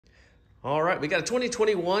All right, we got a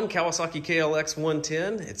 2021 Kawasaki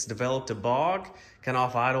KLX110. It's developed a bog, kind of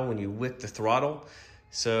off idle when you whip the throttle.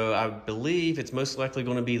 So I believe it's most likely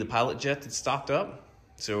going to be the pilot jet that's stocked up.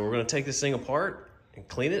 So we're going to take this thing apart and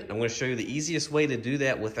clean it. I'm going to show you the easiest way to do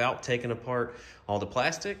that without taking apart all the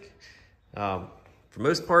plastic. For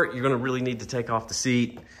most part, you're going to really need to take off the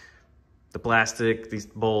seat, the plastic, these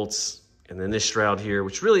bolts, and then this shroud here,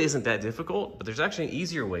 which really isn't that difficult, but there's actually an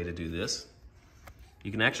easier way to do this. You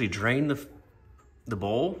can actually drain the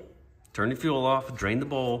bowl, turn the fuel off, drain the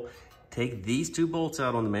bowl, take these two bolts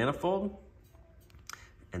out on the manifold,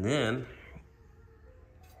 and then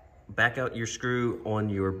back out your screw on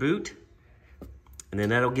your boot, and then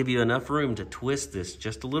that'll give you enough room to twist this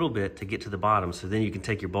just a little bit to get to the bottom. So then you can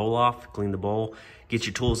take your bowl off, clean the bowl, get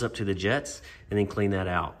your tools up to the jets, and then clean that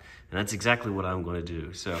out. And that's exactly what I'm gonna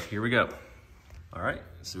do. So here we go. All right,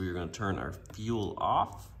 so we're gonna turn our fuel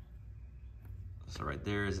off. So right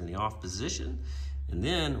there is in the off position. And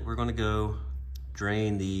then we're gonna go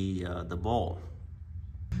drain the bowl.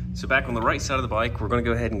 So back on the right side of the bike, we're gonna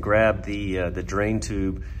go ahead and grab the drain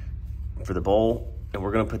tube for the bowl, and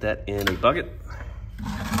we're gonna put that in a bucket.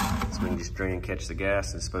 So we can just drain and catch the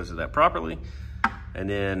gas and dispose of that properly. And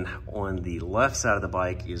then on the left side of the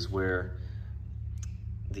bike is where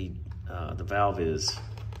the valve is,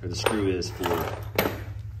 or the screw is for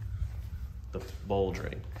the bowl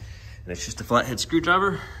drain. And it's just a flathead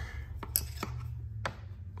screwdriver.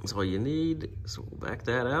 That's all you need. So we'll back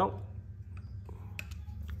that out.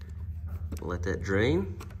 Let that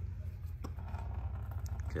drain.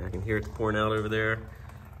 Okay, I can hear it pouring out over there.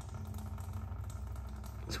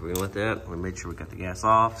 So we're gonna let that, we'll make sure we got the gas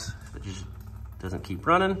off so it just doesn't keep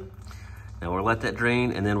running. Now we'll let that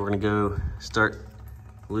drain, and then we're gonna go start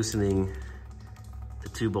loosening the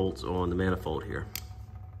two bolts on the manifold here.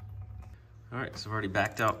 All right, so I've already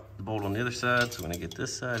backed out the bolt on the other side, so I'm gonna get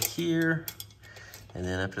this side here. And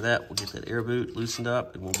then after that, we'll get that air boot loosened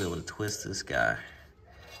up, and we'll be able to twist this guy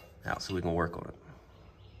out so we can work on it.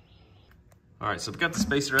 All right, so we've got the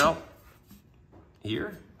spacer out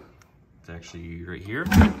here. It's actually right here.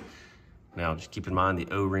 Now, just keep in mind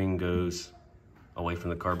the O-ring goes away from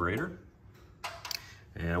the carburetor.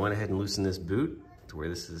 And I went ahead and loosened this boot to where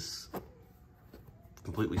this is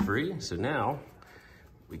completely free. So now,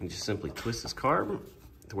 we can just simply twist this carb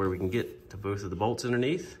to where we can get to both of the bolts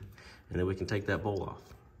underneath, and then we can take that bowl off.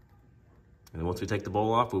 And then once we take the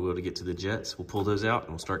bowl off, we'll be able to get to the jets. We'll pull those out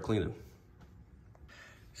and we'll start cleaning.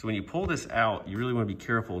 So when you pull this out, you really want to be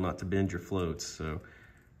careful not to bend your floats. So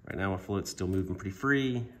right now my float's still moving pretty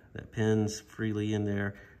free. That pin's freely in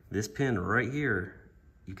there. This pin right here,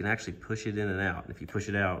 you can actually push it in and out. And if you push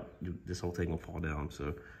it out, this whole thing will fall down.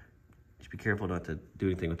 So just be careful not to do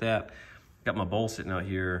anything with that. Got my bowl sitting out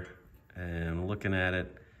here and looking at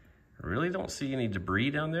it. I really don't see any debris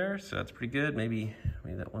down there, so that's pretty good. Maybe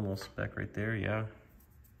that one little speck right there, yeah.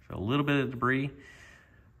 So a little bit of debris.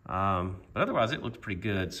 But otherwise it looks pretty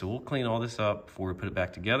good. So we'll clean all this up before we put it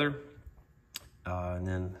back together. And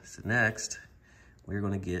then so next, we're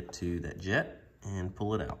gonna get to that jet and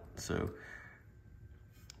pull it out. So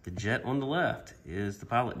the jet on the left is the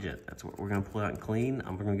pilot jet. That's what we're gonna pull out and clean.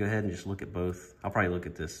 I'm gonna go ahead and just look at both. I'll probably look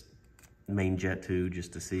at this main jet too,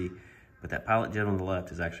 just to see, but that pilot jet on the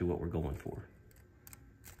left is actually what we're going for.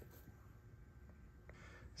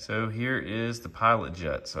 So here is the pilot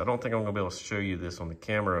jet. So I don't think I'm gonna be able to show you this on the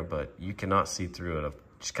camera, but you cannot see through it.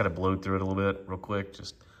 I've just kind of blowed through it a little bit real quick,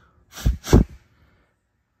 just.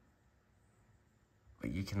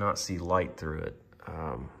 But you cannot see light through it.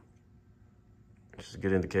 Just a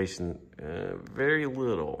good indication, very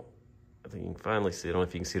little. I think you can finally see it. I don't know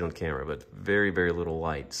if you can see it on camera, but very, very little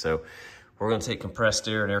light. So we're gonna take compressed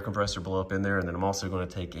air, an air compressor, blow up in there, and then I'm also gonna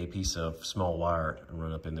take a piece of small wire and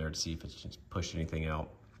run up in there to see if it's just pushed anything out.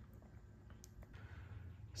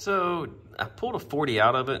 So I pulled a 40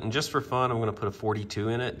 out of it, and just for fun, I'm gonna put a 42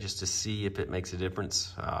 in it just to see if it makes a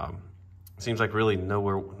difference. It seems like really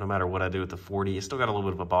no matter what I do with the 40, it's still got a little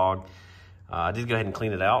bit of a bog. I did go ahead and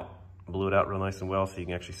clean it out, blew it out real nice and well so you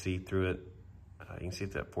can actually see through it. You can see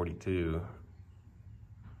that 42. You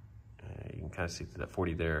can kind of see through that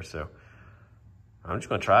 40 there. So I'm just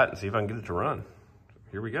gonna try it and see if I can get it to run.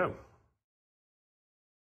 Here we go.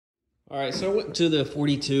 All right, so I went to the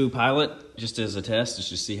 42 pilot just as a test, just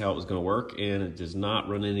to see how it was gonna work, and it does not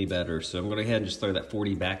run any better. So I'm gonna go ahead and just throw that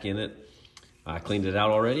 40 back in it. I cleaned it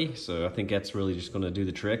out already, so I think that's really just gonna do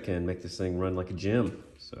the trick and make this thing run like a gym.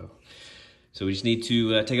 So we just need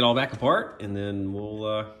to take it all back apart, and then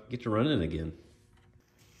we'll get to running again.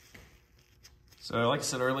 So like I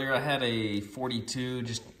said earlier, I had a 42,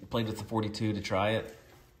 just played with the 42 to try it.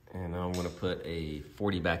 And now I'm gonna put a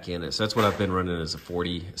 40 back in it. So that's what I've been running as a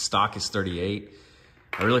 40. Stock is 38.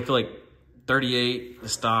 I really feel like 38, the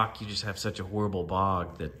stock, you just have such a horrible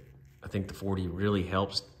bog that I think the 40 really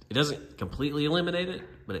helps. It doesn't completely eliminate it,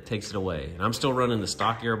 but it takes it away. And I'm still running the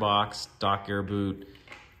stock air box, stock air boot,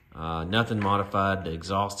 nothing modified. The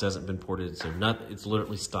exhaust hasn't been ported, so it's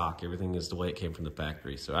literally stock. Everything is the way it came from the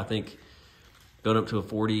factory. So I think going up to a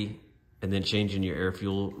 40 and then changing your air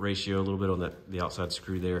fuel ratio a little bit on the outside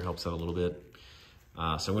screw there helps out a little bit. So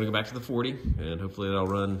I'm gonna go back to the 40 and hopefully it'll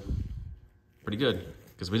run pretty good.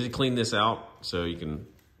 Because we did clean this out, so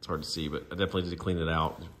it's hard to see, but I definitely did clean it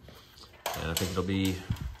out. And I think it'll be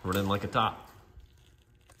running like a top.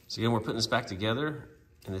 So again, we're putting this back together,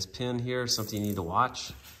 and this pin here is something you need to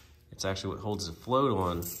watch. It's actually what holds the float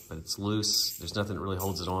on, but it's loose. There's nothing that really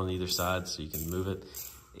holds it on either side, so you can move it.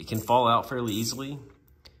 It can fall out fairly easily.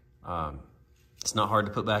 It's not hard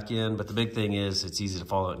to put back in, but the big thing is it's easy to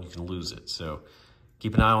fall out and you can lose it. So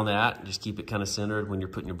keep an eye on that, and just keep it kind of centered when you're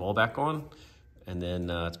putting your bowl back on. And then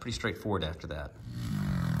it's pretty straightforward after that.